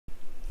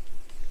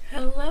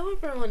Hello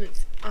everyone,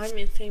 I'm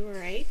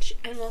H,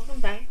 and welcome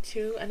back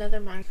to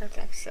another Minecraft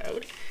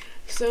episode.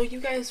 So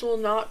you guys will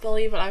not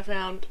believe what I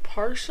found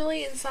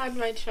partially inside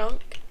my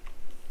chunk.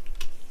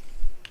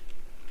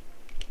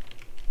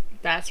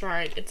 That's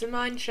right, it's a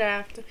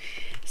mineshaft.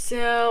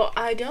 So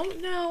I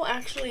don't know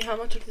actually how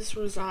much of this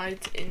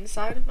resides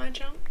inside of my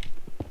chunk.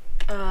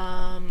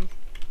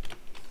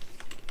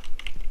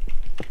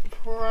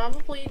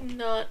 Probably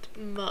not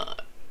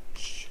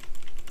much.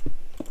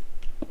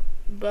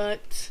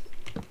 But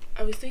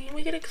I was thinking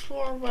we could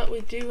explore what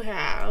we do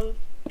have,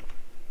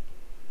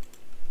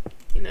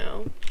 you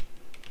know,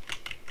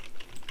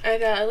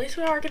 and at least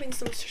we are getting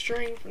some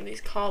string from these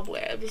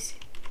cobwebs,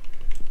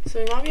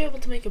 so we might be able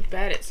to make a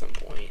bed at some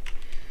point.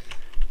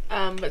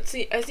 But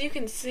see, as you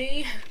can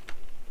see,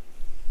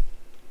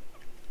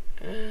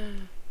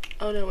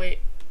 oh no, wait,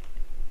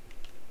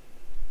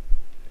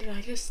 did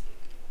I just,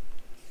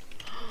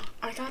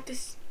 I thought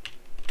this,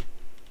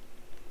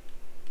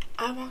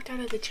 I walked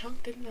out of the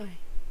chunk, didn't I?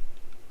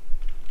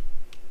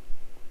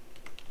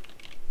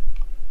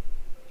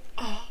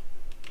 Oh,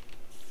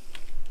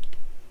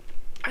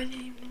 I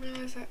didn't even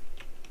realize that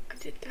I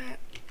did that.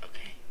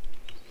 Okay,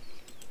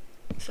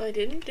 so I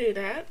didn't do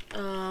that.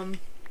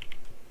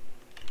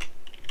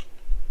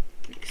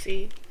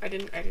 See, I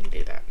didn't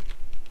do that.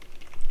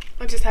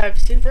 I just have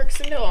 2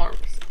 bricks and no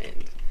arms,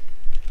 and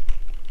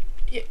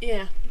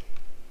yeah.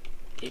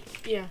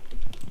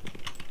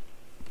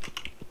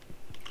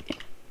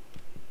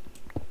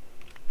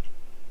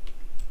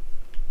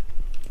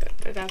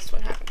 That's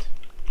what happened.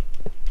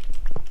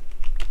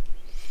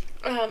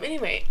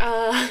 Anyway,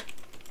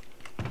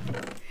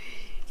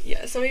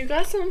 yeah, so we've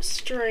got some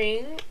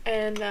string,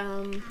 and,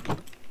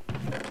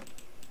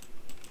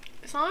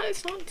 it's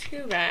not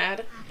too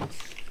bad.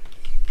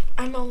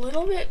 I'm a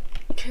little bit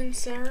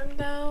concerned,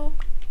 though,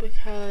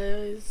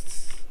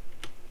 because,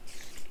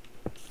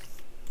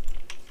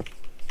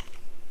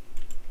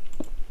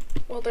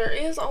 well, there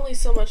is only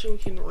so much we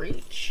can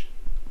reach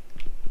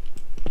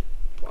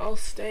while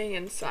staying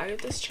inside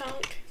of this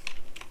chunk.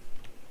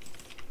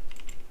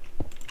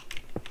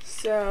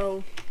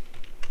 So,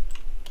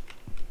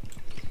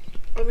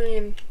 I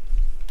mean,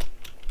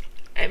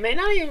 it may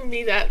not even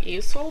be that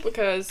useful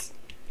because,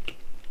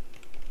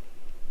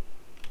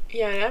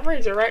 yeah, in every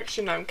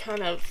direction I'm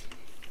kind of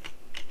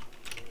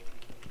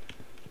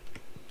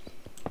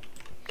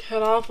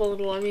cut off a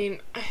little. I mean,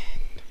 I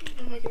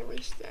don't know if I can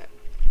reach that.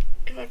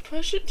 If I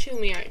push it to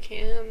me, I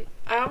can.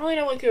 I don't really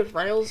know what good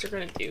rails are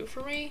going to do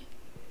for me.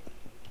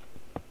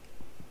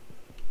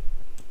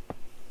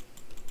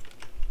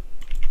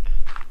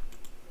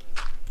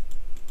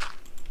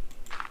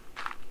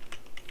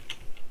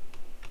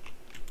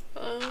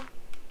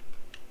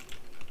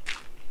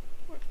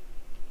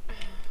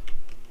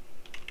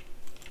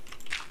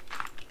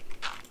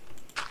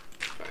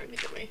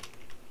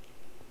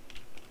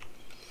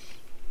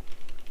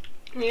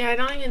 Yeah, I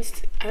don't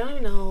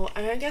even know.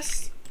 I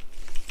guess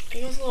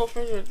it goes a little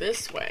further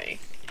this way.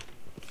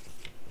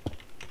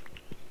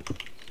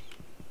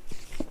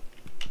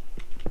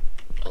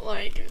 But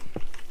like,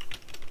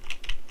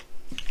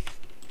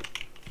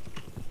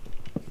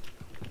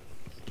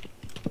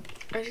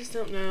 I just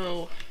don't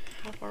know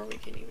how far we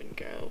can even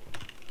go.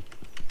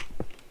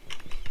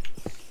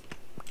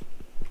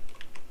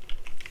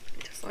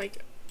 Just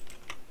like,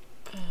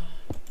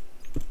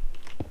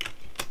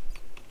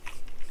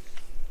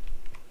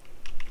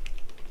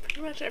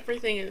 pretty much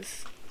everything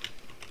is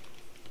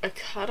a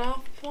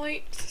cutoff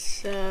point,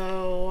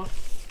 so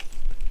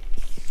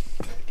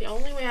the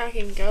only way I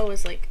can go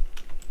is like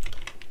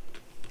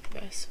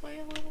this way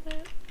a little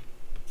bit.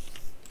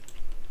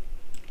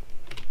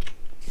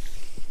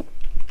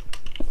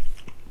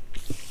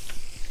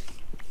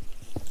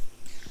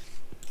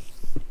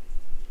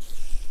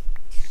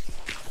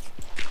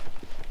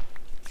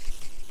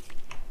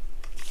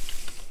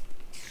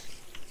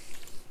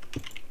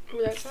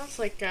 Ooh, that sounds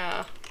like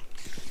a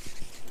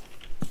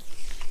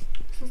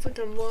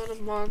lot of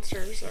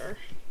monsters are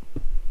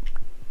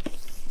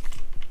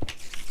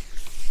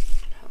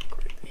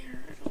right there.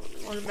 I don't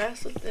really want to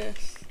mess with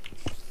this.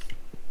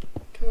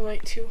 Kind of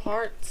like 2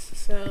 hearts,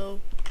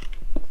 so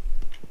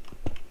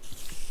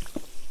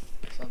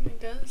if something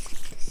does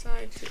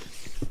decide to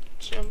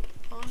jump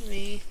on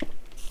me.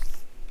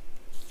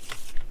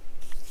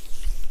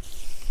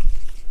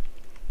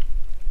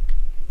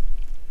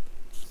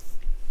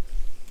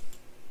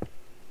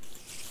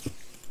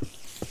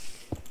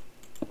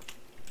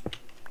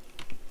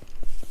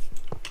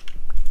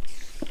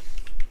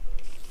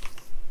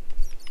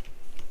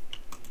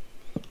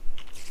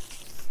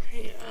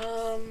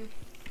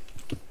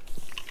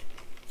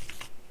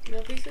 No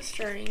piece of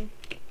string.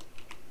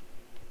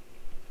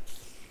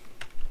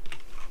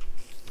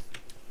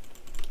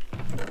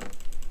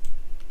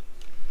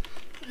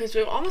 Okay, so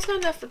we've almost got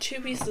enough for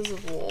 2 pieces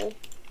of wool.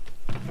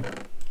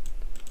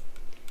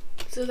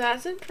 So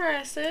that's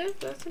impressive.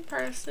 That's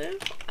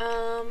impressive.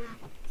 I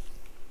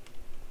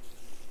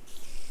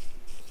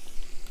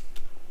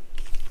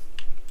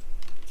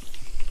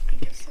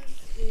guess I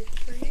need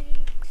 3.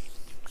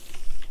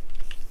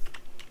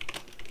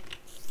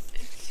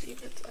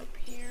 if it's up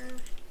here.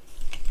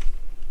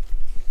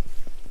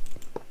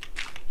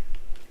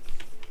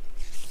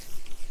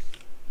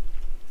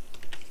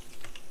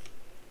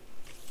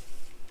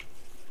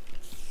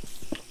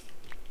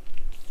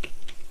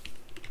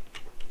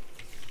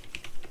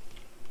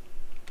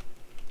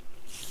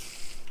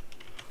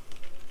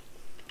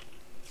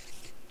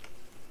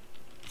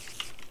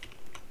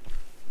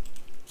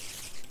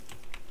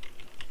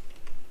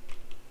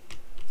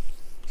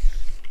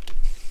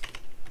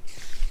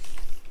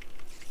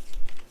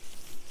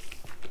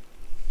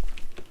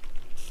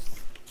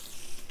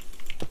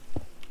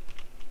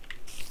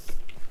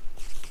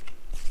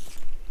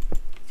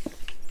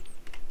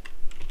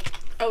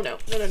 Oh no,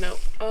 no, no, no.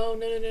 Oh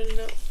no, no, no, no,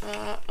 no.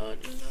 Oh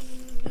no, no,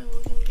 no, no,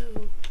 no,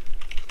 no.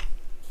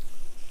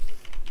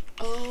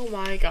 Oh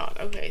my god.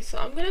 Okay, so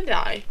I'm gonna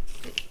die.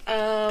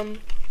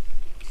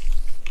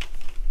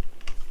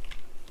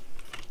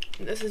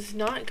 This is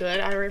not good.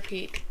 I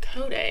repeat,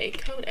 code A,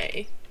 code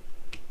A.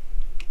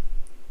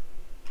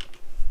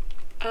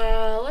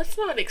 Let's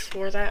not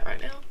explore that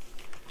right now.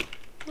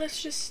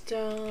 Let's just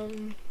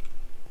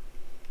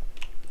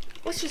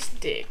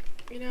dig,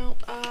 you know?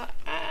 I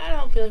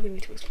don't feel like we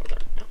need to explore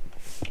that right now.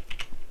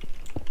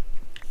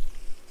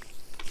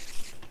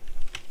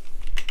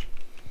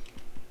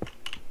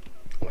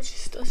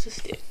 Let's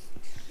just dig.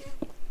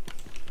 Yeah.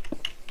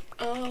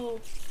 Oh.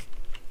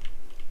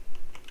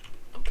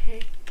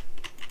 Okay.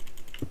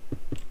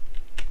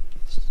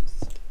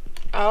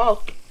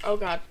 Oh. Oh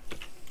god.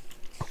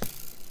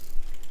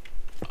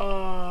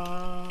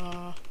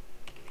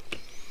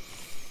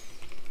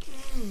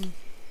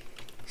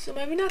 So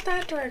maybe not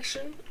that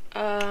direction.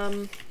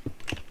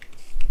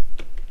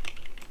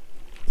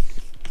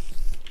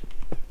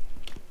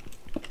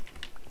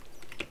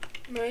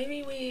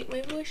 Maybe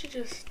we should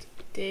just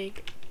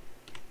dig.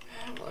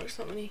 Well, there's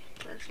so many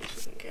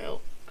directions we can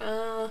go.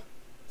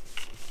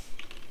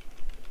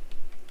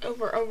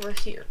 Over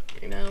here,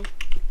 you know.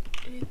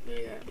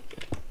 Maybe that'd be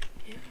good.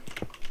 Yeah.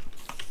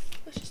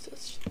 Let's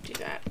just do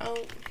that.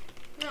 Oh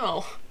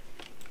no.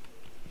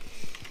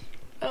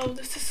 Oh,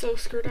 this is so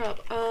screwed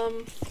up.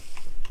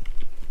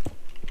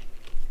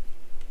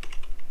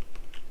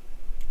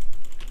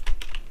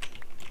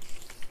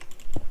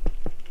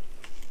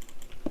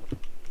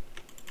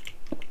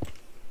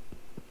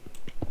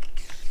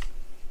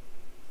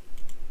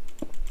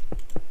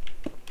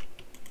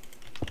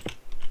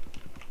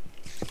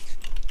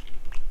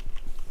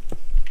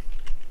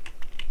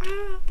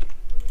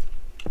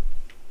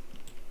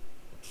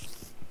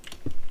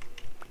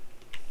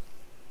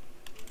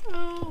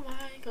 Oh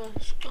my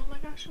gosh. Oh my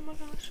gosh. Oh my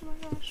gosh. Oh my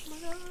gosh. Oh my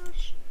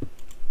gosh.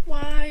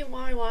 Why?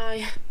 Why?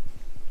 Why?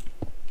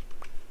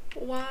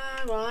 Why?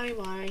 Why?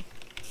 Why?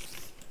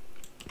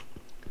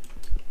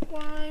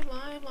 Why?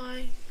 Why?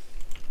 Why?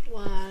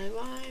 Why?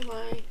 Why?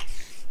 Why?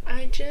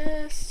 I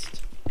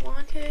just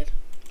wanted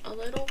a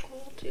little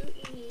coal to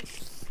eat.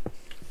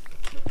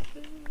 Some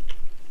food.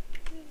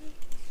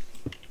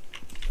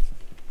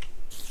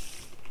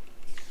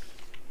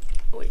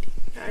 Oh, wait,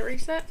 can I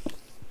reach that?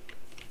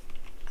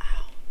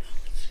 Oh no,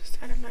 it's just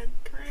out of my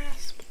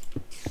grasp.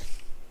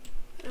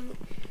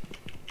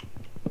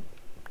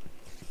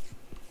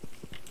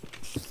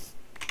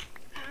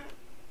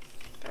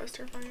 That was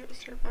terrifying, that was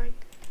terrifying.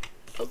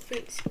 Oh,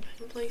 fence, back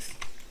in place.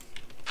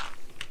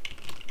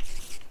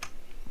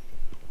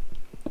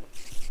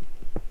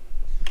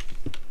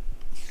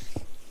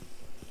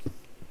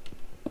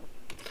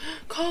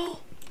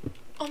 Coal!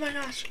 Oh my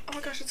gosh,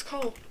 it's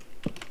coal.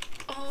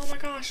 Oh my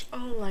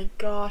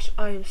gosh,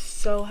 I am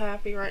so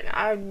happy right now.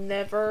 I've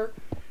never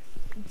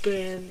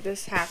been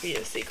this happy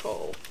to see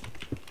coal.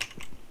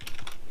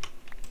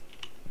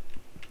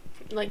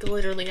 Like,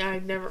 literally,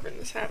 I've never been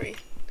this happy.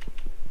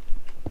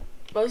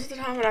 Most of the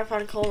time when I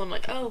find coal, I'm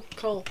like, oh,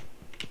 coal.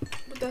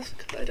 But that's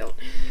because I don't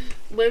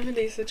live in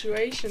these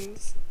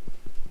situations.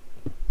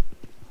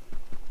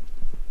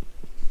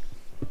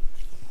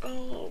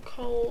 Oh,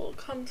 coal,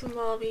 come to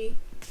mommy.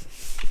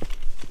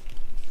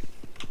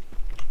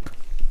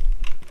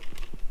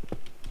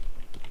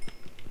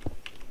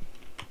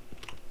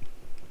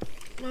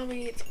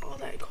 Mommy needs all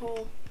that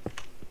coal.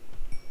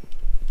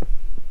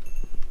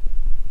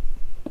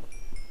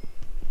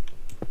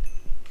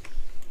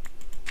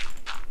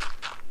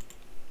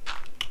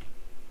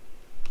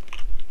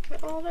 Is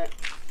that all of it?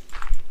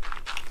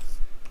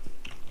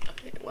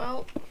 Okay,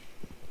 well.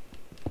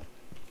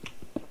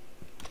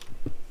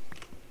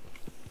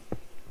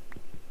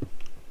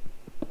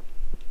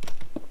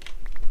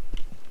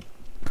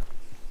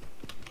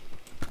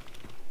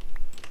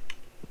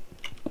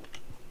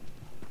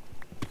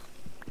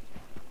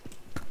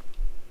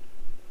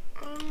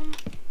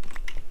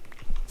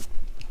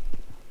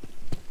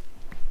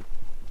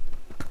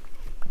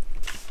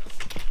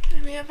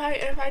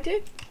 If I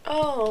did,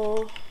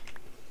 oh,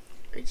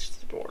 reach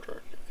the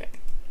border, okay.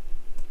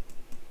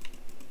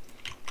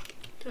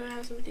 Do I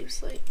have some deep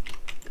slate?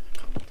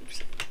 Deep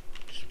slate.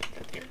 Just put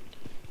that there.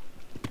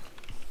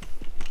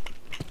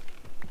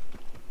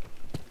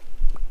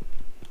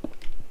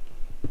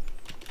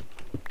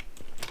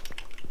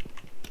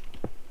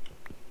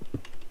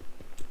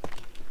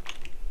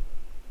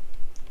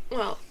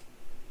 Well,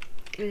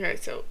 okay,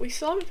 so we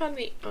still haven't found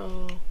the,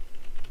 oh.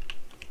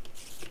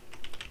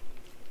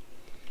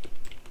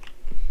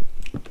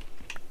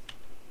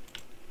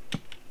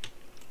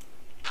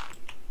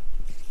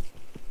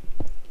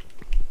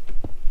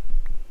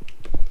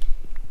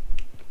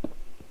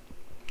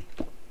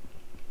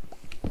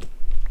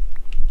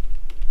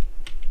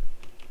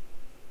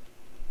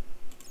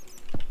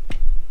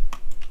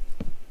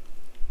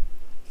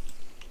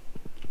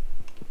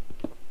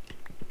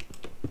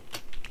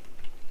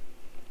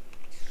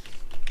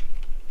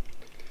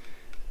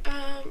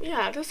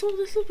 Yeah, this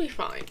will be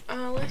fine.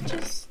 Let's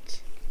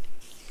just,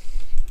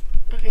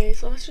 okay,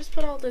 so let's just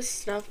put all this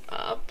stuff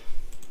up,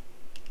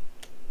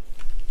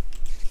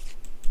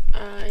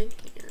 in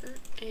here,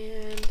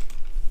 and,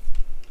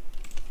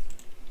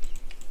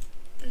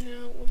 you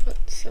know, we'll put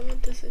some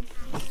of this in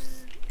here,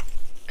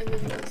 and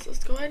then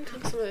let's go ahead and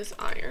cook some of this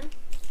iron.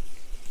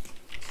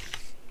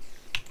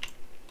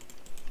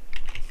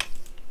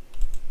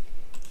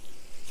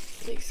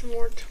 Make some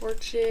more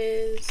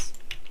torches.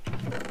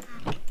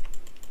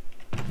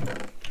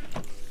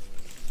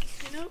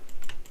 You know,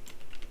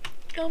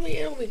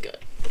 it'll be good.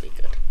 It'll be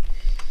good.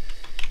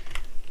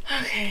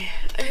 Okay,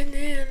 and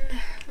then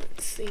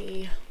let's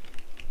see.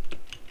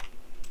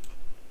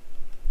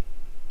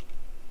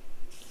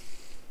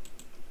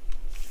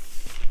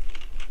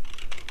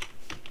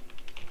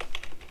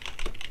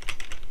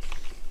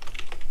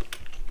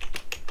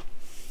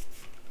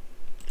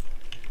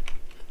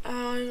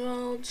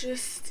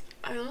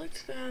 I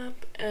looked it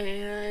up,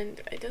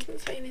 and it doesn't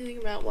say anything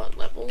about what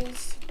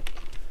levels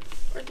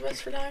are the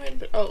best for diamond,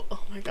 but oh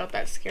my god,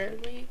 that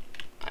scared me.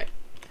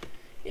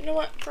 You know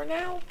what, for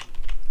now,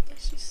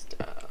 let's just,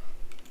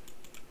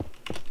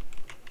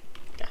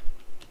 yeah.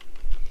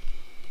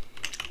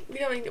 We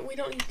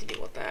don't need to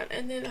deal with that,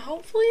 and then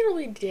hopefully it'll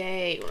be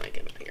day when I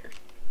get up here.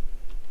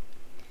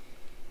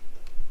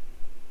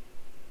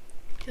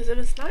 Because if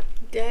it's not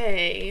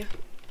day,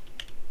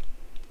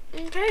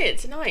 okay,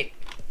 it's night.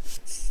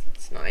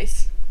 It's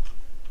nice.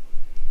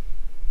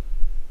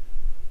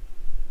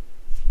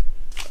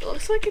 It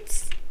looks like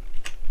it's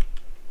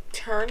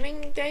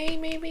turning day,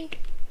 maybe?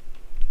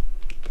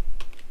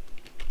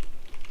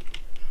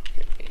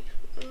 Okay,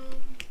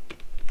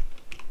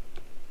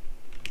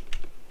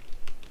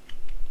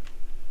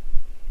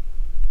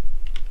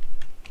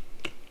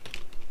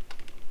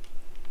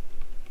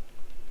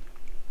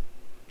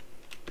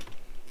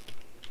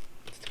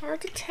 it's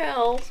hard to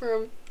tell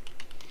from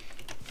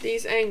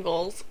these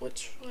angles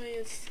which way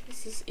is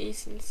this is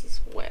east and this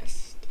is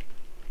west.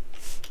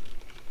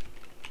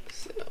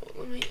 So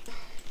let me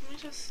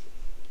just,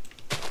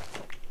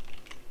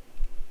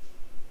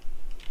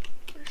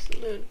 where's the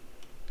moon?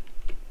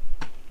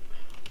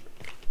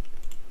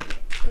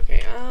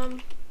 Okay,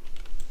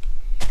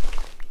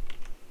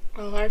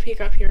 oh, if I peek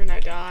up here and I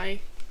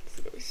die, it's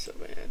gonna be so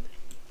bad.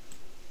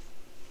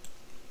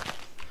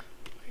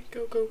 Okay,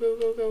 go, go, go,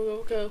 go, go,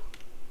 go, go.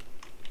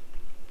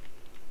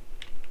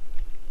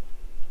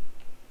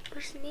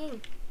 Where's the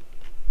moon?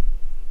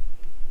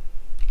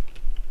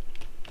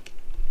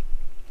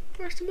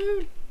 Where's the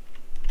moon?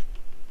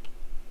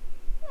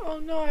 Oh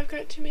no, I've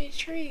got too many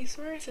trees.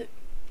 Where is it?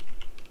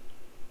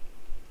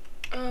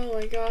 Oh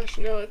my gosh,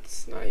 no,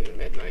 it's not even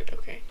midnight.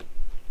 Okay.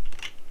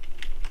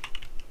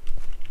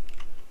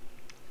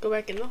 Go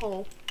back in the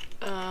hole.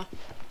 Don't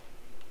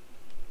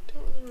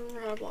really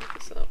remember how to block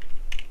this up.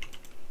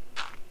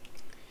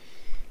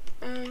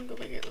 Go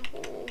back in the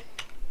hole.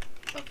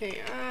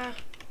 Okay, I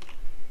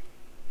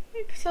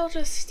guess I'll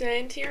just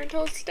stand here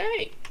until it's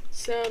day.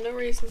 So no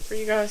reason for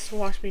you guys to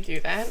watch me do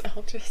that.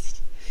 I'll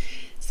just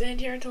stand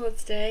here until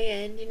it's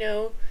day, and you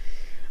know,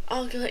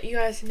 I'll let you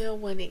guys know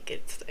when it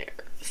gets there.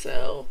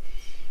 So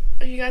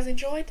if you guys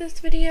enjoyed this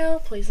video,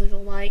 please leave a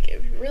like.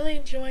 If you really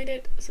enjoyed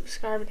it,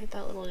 subscribe and hit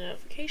that little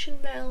notification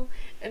bell,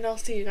 and I'll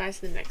see you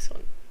guys in the next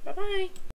one. Bye bye.